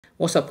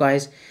What's up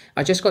guys,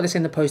 I just got this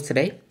in the post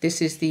today.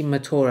 This is the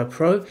Metaura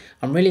Pro.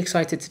 I'm really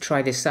excited to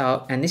try this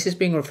out, and this is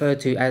being referred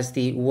to as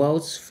the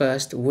world's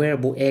first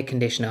wearable air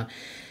conditioner.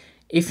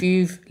 If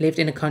you've lived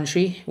in a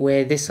country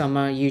where this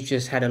summer you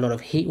just had a lot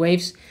of heat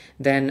waves,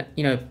 then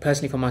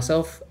personally for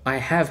myself, I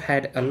have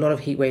had a lot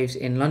of heat waves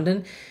in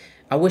London.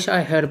 I wish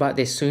I heard about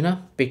this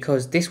sooner,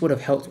 because this would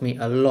have helped me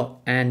a lot,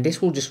 and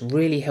this will just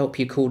really help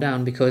you cool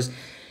down. Because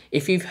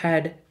if you've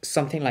had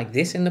something like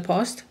this in the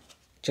past,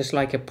 just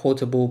like a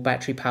portable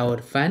battery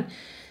powered fan,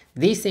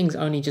 these things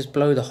only just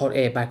blow the hot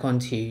air back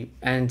onto you,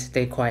 and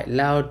they're quite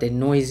loud, they're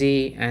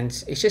noisy,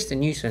 and it's just a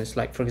nuisance.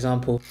 Like for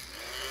example,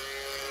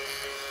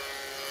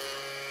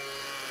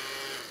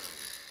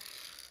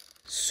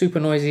 super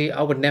noisy.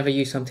 I would never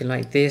use something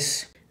like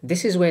this.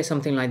 This is where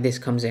something like this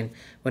comes in.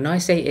 When I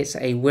say it's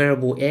a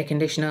wearable air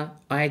conditioner,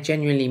 I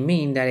genuinely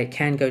mean that it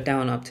can go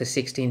down up to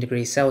 16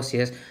 degrees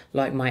Celsius,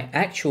 like my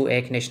actual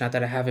air conditioner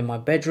that I have in my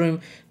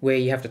bedroom, where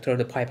you have to throw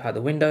the pipe out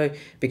the window,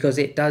 because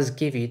it does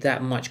give you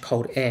that much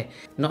cold air.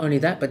 Not only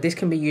that, but this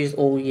can be used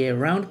all year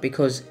round,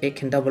 because it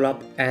can double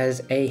up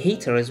as a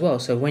heater as well.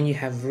 So when you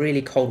have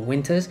really cold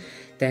winters,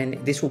 then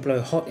this will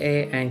blow hot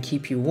air and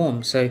keep you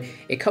warm. So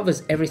it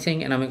covers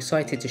everything, and I'm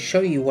excited to show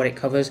you what it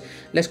covers.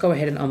 Let's go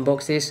ahead and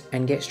unbox this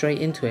and get straight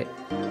into it.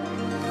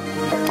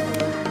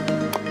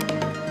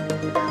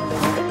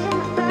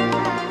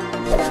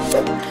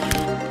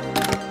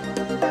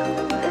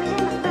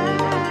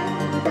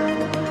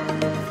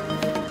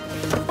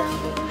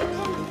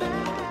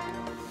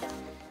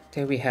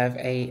 There we have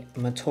a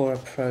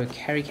Metaura Pro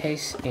carry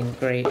case in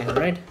grey and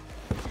red.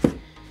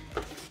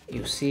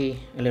 You'll see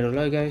a little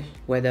logo.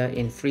 Whether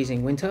in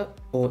freezing winter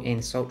or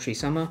in sultry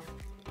summer,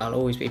 I'll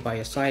always be by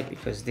your side,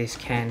 because this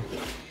can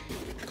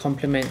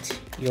complement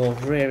your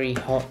very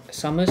hot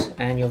summers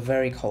and your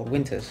very cold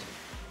winters.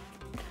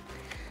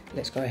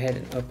 Let's go ahead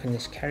and open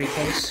this carry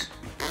case.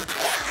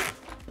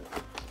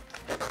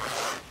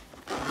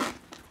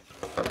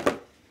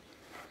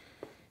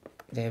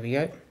 There we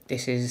go.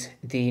 This is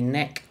the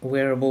neck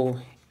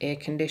wearable air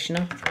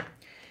conditioner.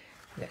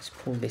 Let's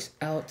pull this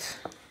out.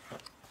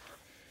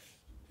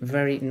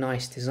 Very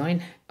nice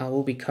design. I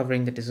will be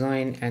covering the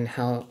design and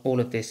how all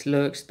of this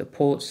looks, the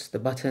ports, the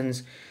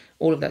buttons,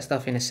 all of that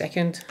stuff in a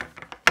second.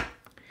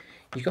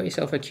 You've got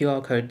yourself a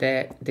QR code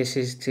there. This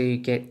is to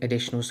get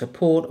additional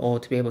support or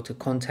to be able to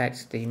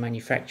contact the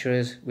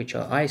manufacturers, which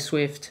are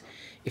iSwift.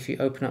 If you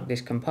open up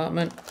this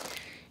compartment,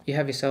 you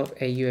have yourself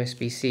a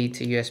USB-C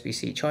to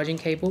USB-C charging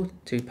cable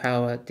to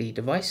power the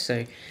device. So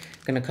I'm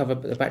going to cover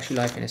the battery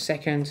life in a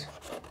second.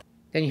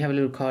 Then you have a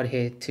little card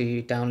here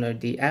to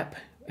download the app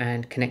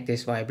and connect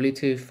this via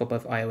Bluetooth for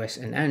both iOS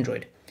and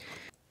Android.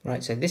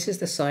 Right, so this is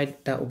the side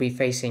that will be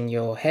facing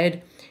your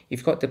head.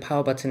 You've got the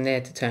power button there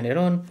to turn it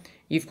on.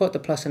 You've got the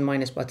plus and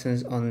minus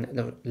buttons on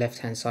the left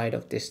hand side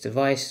of this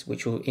device,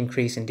 which will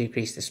increase and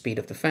decrease the speed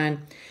of the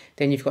fan.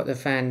 Then you've got the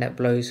fan that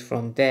blows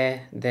from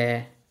there,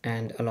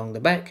 and along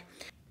the back.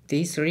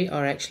 These three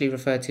are actually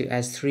referred to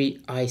as 3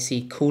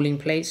 IC cooling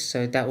plates,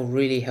 so that will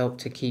really help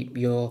to keep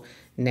your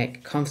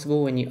neck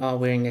comfortable when you are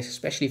wearing this,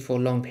 especially for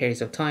long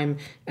periods of time,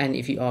 and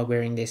if you are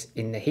wearing this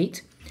in the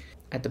heat.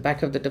 At the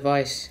back of the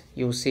device,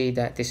 you'll see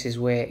that this is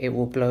where it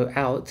will blow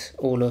out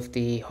all of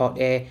the hot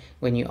air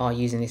when you are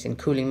using this in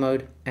cooling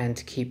mode, and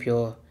to keep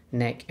your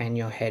neck and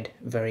your head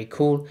very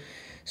cool.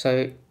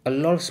 So a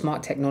lot of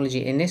smart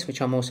technology in this,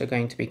 which I'm also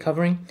going to be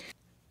covering.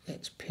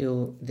 Let's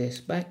peel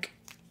this back.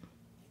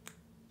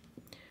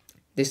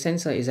 This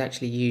sensor is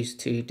actually used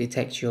to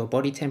detect your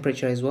body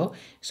temperature as well.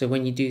 So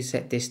when you do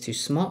set this to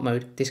smart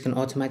mode, this can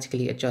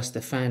automatically adjust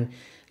the fan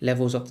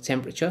levels of the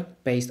temperature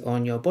based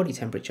on your body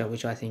temperature,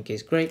 which I think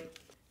is great.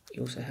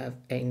 You also have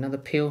another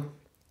peel,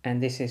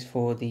 and this is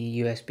for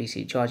the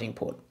USB-C charging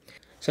port.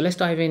 So let's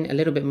dive in a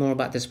little bit more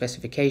about the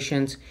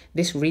specifications.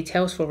 This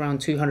retails for around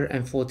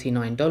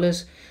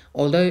 $249.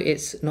 Although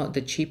it's not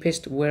the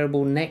cheapest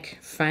wearable neck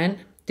fan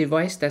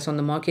device that's on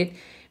the market,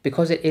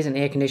 because it is an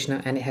air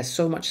conditioner and it has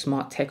so much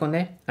smart tech on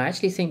there, I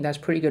actually think that's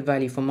pretty good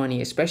value for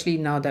money, especially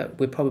now that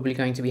we're probably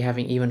going to be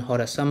having even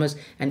hotter summers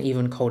and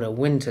even colder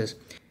winters.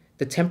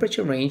 The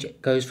temperature range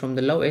goes from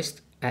the lowest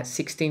at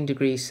 16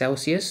 degrees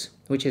Celsius,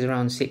 which is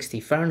around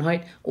 60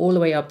 Fahrenheit, all the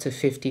way up to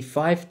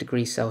 55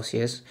 degrees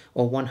Celsius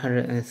or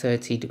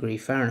 130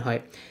 degrees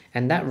Fahrenheit.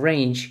 And that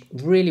range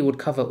really would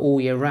cover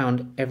all year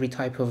round every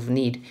type of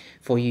need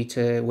for you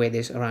to wear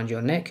this around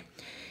your neck.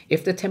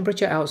 If the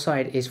temperature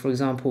outside is, for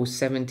example,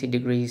 70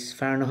 degrees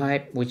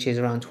Fahrenheit, which is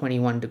around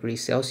 21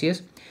 degrees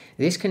Celsius,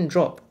 this can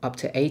drop up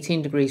to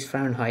 18 degrees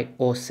Fahrenheit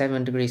or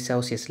 7 degrees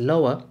Celsius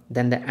lower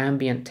than the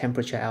ambient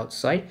temperature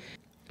outside.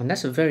 And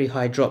that's a very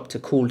high drop to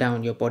cool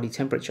down your body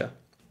temperature.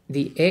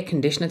 The air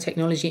conditioner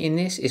technology in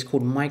this is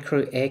called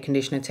micro air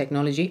conditioner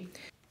technology.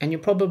 And you're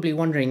probably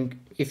wondering,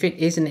 if it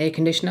is an air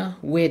conditioner,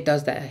 where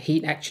does that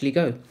heat actually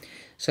go?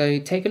 So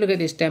take a look at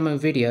this demo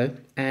video,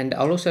 and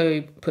I'll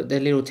also put the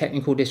little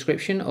technical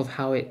description of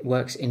how it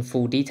works in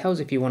full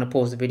details if you want to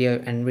pause the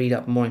video and read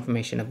up more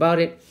information about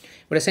it.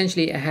 But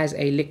essentially it has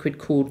a liquid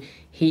cooled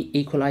heat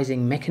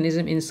equalizing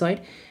mechanism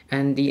inside,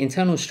 And the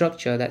internal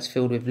structure that's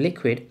filled with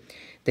liquid,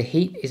 the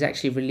heat is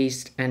actually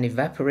released and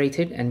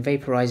evaporated and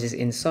vaporizes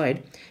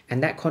inside,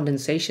 and that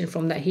condensation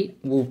from that heat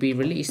will be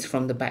released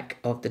from the back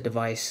of the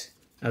device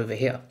over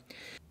here.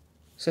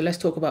 So let's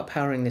talk about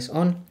powering this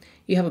on.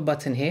 You have a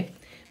button here,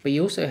 but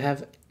you also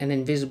have an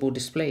invisible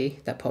display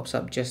that pops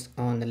up just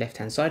on the left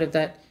hand side of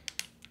that.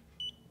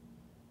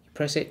 You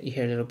press it, you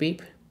hear a little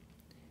beep.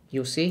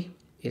 You'll see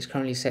it's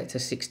currently set to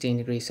 16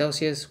 degrees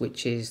Celsius,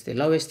 which is the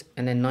lowest,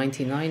 and then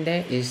 99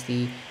 there is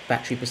the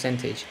battery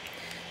percentage.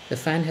 The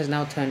fan has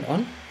now turned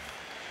on,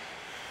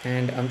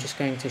 and I'm just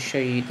going to show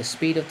you the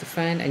speed of the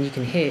fan, and you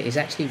can hear it's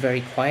actually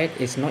very quiet.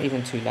 It's not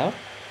even too loud.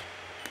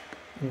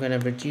 I'm going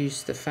to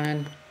reduce the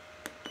fan.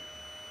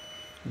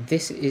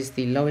 This is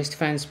the lowest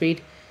fan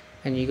speed,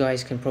 and you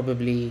guys can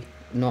probably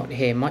not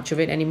hear much of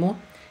it anymore.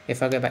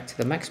 If I go back to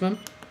the maximum,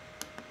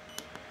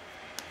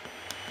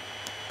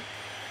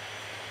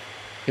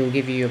 it will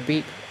give you a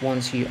beep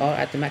once you are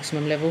at the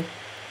maximum level,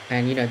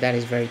 and you know that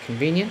is very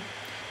convenient.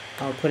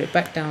 I'll put it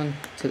back down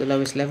to the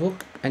lowest level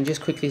and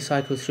just quickly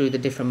cycle through the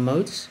different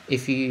modes.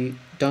 If you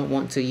don't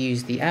want to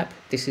use the app,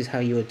 this is how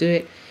you will do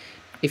it.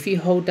 If you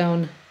hold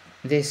down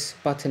this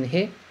button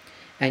here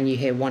and you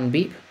hear one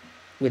beep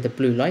with a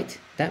blue light,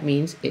 that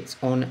means it's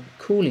on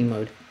cooling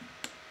mode.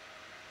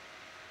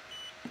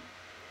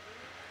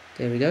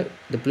 There we go,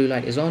 the blue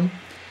light is on.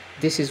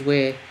 This is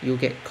where you'll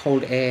get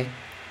cold air,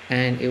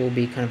 and it will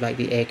be kind of like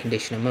the air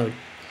conditioner mode.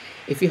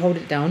 If you hold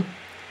it down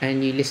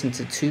and you listen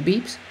to 2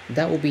 beeps,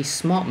 that will be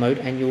smart mode,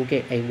 and you'll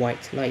get a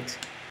white light.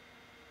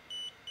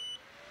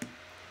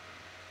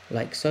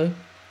 Like so.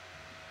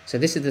 So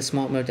this is the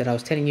smart mode that I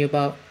was telling you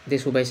about.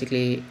 This will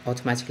basically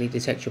automatically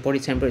detect your body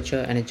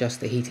temperature and adjust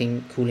the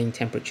heating, cooling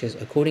temperatures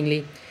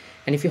accordingly.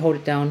 And if you hold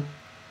it down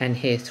and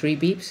hear 3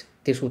 beeps,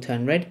 this will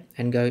turn red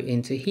and go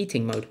into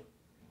heating mode.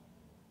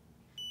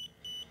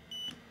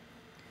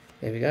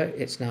 There we go,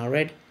 it's now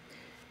red.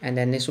 And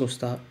then this will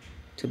start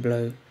to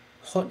blow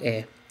hot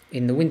air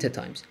in the winter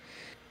times.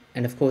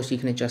 And of course you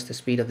can adjust the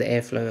speed of the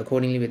airflow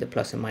accordingly with the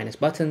plus and minus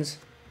buttons.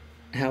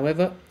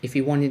 However, if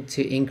you wanted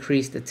to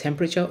increase the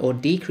temperature or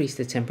decrease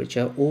the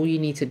temperature, all you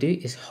need to do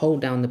is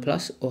hold down the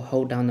plus or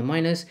hold down the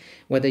minus,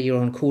 whether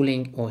you're on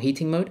cooling or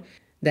heating mode,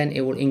 then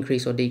it will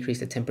increase or decrease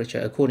the temperature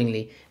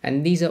accordingly.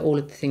 And these are all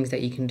of the things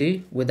that you can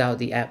do without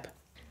the app.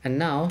 And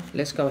now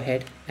let's go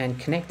ahead and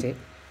connect it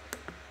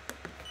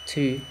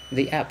to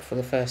the app for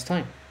the first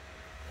time.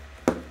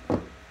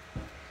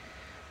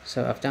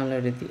 So I've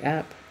downloaded the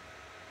app.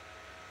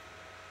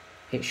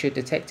 It should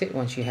detect it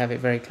once you have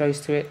it very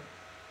close to it.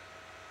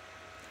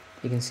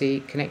 You can see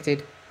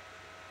connected.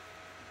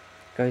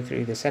 Go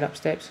through the setup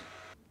steps.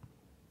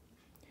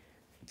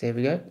 There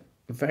we go.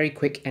 Very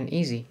quick and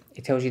easy.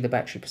 It tells you the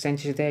battery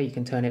percentage there. You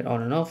can turn it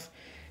on and off.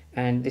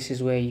 And this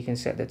is where you can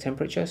set the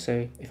temperature.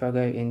 So if I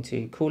go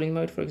into cooling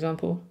mode, for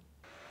example,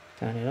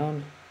 turn it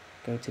on,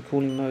 go to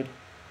cooling mode.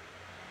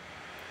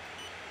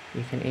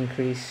 You can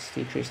increase,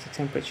 decrease the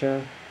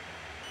temperature.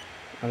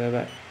 I'll go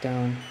back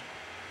down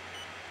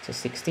to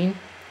 16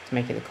 to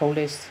make it the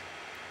coldest.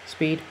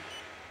 Speed.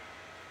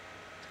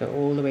 Let's go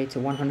all the way to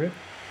 100.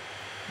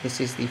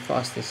 This is the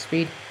fastest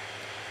speed.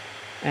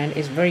 And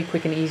it's very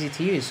quick and easy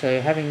to use.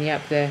 So having the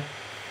app there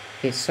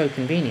is so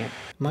convenient.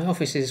 My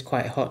office is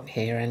quite hot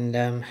here,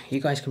 and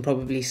you guys can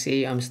probably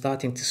see I'm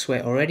starting to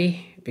sweat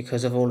already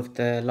because of all of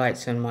the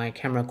lights and my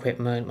camera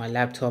equipment, my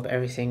laptop,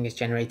 everything is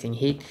generating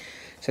heat.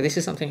 So this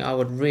is something I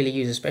would really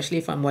use, especially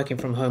if I'm working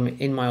from home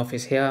in my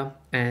office here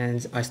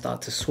and I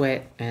start to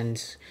sweat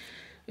and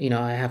you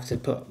know I have to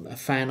put a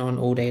fan on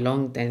all day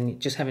long. Then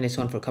just having this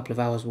on for a couple of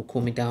hours will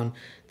cool me down.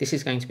 This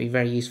is going to be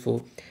very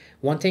useful.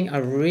 One thing I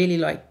really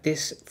like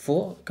this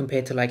for,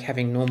 compared to like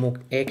having normal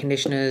air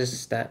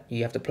conditioners that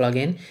you have to plug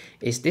in,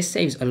 is this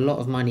saves a lot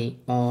of money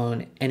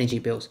on energy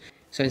bills.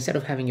 So instead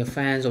of having your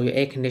fans or your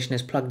air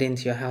conditioners plugged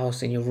into your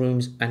house and your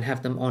rooms and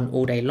have them on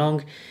all day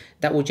long,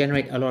 that will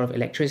generate a lot of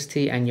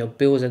electricity and your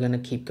bills are going to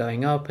keep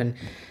going up. And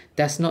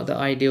that's not the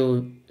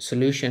ideal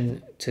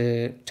solution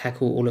to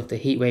tackle all of the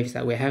heat waves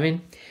that we're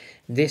having.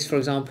 This, for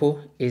example,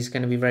 is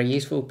going to be very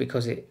useful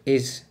because it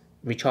is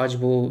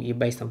rechargeable, you're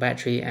based on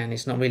battery, and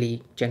it's not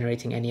really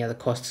generating any other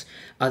costs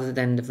other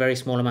than the very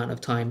small amount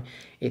of time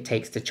it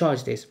takes to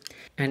charge this.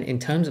 And in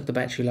terms of the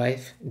battery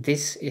life,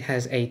 it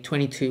has a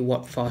 22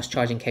 watt fast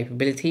charging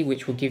capability,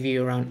 which will give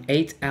you around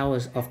 8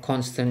 hours of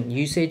constant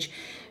usage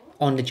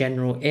on the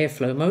general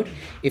airflow mode.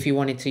 If you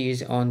wanted to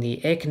use it on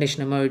the air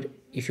conditioner mode,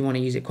 if you want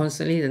to use it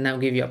constantly, then that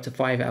will give you up to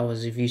 5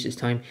 hours of usage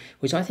time,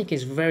 which I think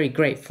is very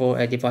great for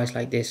a device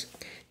like this.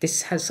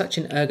 This has such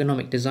an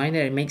ergonomic design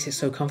there. It makes it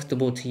so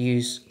comfortable to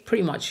use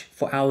pretty much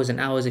for hours and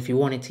hours if you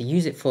wanted to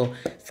use it for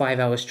 5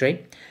 hours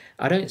straight.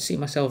 I don't see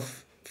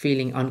myself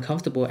feeling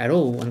uncomfortable at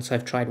all once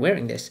I've tried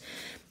wearing this.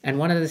 And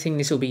one other thing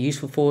this will be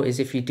useful for is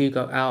if you do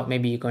go out,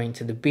 maybe you're going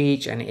to the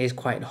beach and it is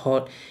quite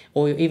hot,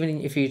 or even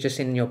if you're just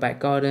in your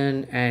back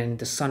garden and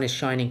the sun is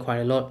shining quite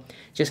a lot,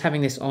 just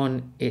having this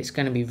on, it's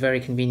going to be very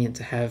convenient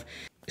to have.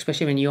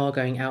 especially when you are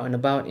going out and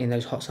about in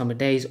those hot summer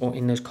days or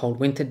in those cold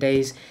winter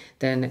days,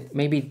 then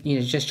maybe, you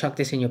know, just chuck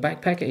this in your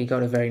backpack and you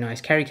got a very nice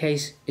carry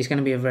case. It's going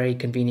to be a very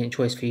convenient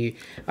choice for you.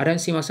 I don't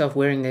see myself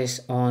wearing this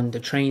on the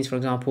trains, for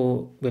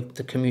example, with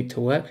the commute to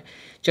work,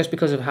 just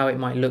because of how it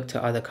might look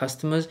to other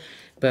customers.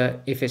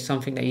 But if it's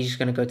something that you're just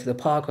going to go to the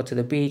park or to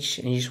the beach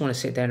and you just want to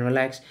sit there and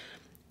relax,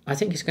 I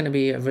think it's going to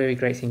be a very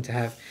great thing to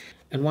have.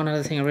 And one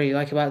other thing I really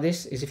like about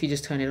this is if you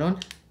just turn it on,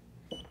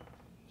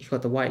 you've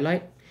got the white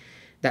light,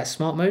 that's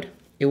smart mode.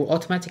 It will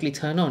automatically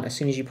turn on as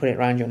soon as you put it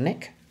around your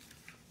neck.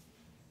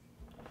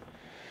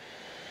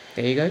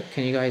 There you go.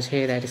 Can you guys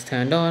hear that it's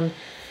turned on?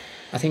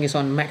 I think it's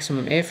on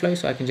maximum airflow,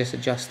 so I can just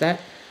adjust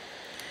that.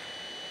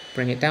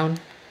 Bring it down.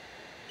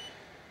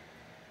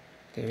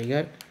 There we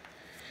go.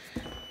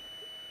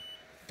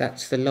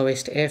 That's the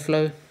lowest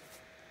airflow.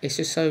 It's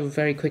just so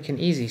very quick and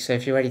easy. So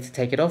if you're ready to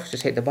take it off,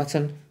 just hit the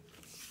button.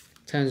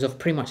 Turns off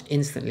pretty much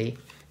instantly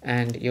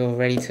and you're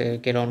ready to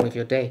get on with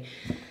your day.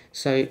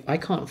 So I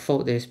can't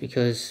fault this,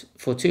 because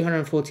for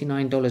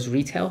 $249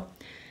 retail,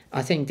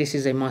 I think this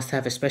is a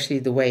must-have, especially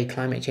the way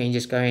climate change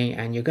is going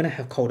and you're going to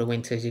have colder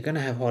winters, you're going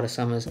to have hotter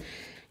summers.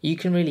 You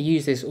can really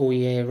use this all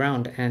year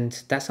round,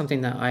 and that's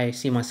something that I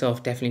see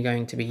myself definitely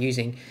going to be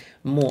using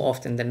more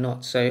often than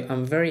not. So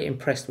I'm very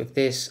impressed with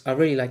this. I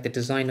really like the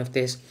design of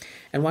this.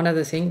 And one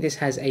other thing, this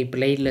has a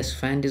bladeless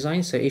fan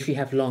design. So if you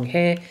have long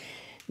hair,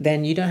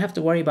 then you don't have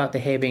to worry about the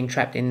hair being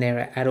trapped in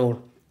there at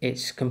all.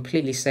 It's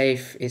completely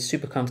safe, it's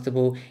super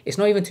comfortable, it's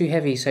not even too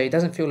heavy, so it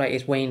doesn't feel like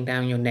it's weighing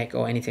down your neck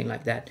or anything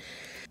like that.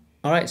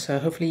 Alright, so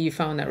hopefully you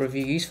found that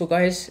review useful,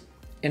 guys.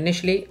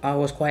 Initially, I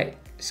was quite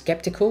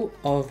skeptical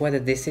of whether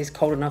this is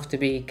cold enough to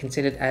be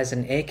considered as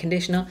an air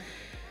conditioner,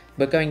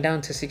 but going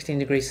down to 16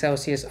 degrees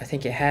Celsius, I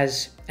think it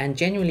has, and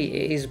genuinely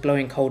it is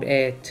blowing cold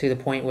air to the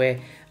point where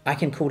I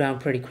can cool down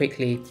pretty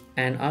quickly,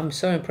 and I'm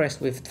so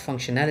impressed with the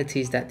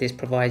functionalities that this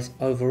provides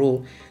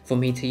overall for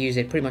me to use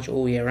it pretty much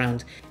all year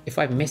round. If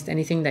I've missed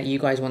anything that you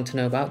guys want to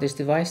know about this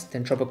device,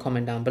 then drop a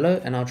comment down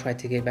below and I'll try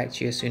to get back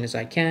to you as soon as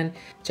I can.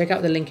 Check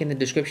out the link in the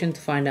description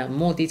to find out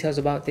more details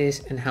about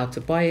this and how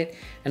to buy it,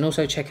 and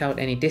also check out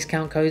any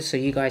discount codes so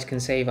you guys can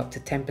save up to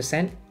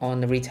 10%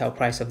 on the retail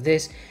price of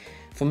this.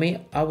 For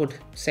me, I would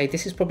say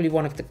this is probably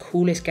one of the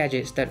coolest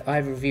gadgets that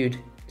I've reviewed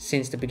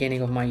since the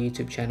beginning of my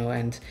YouTube channel,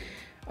 and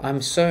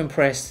I'm so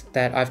impressed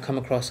that I've come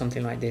across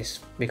something like this,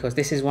 because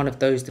this is one of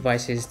those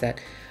devices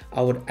that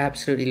I would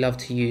absolutely love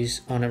to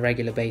use on a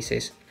regular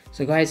basis.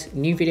 So guys,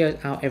 new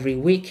videos out every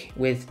week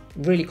with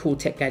really cool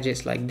tech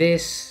gadgets like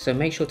this, so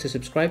make sure to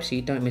subscribe so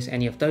you don't miss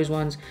any of those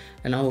ones,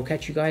 and I will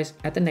catch you guys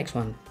at the next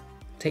one.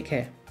 Take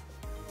care.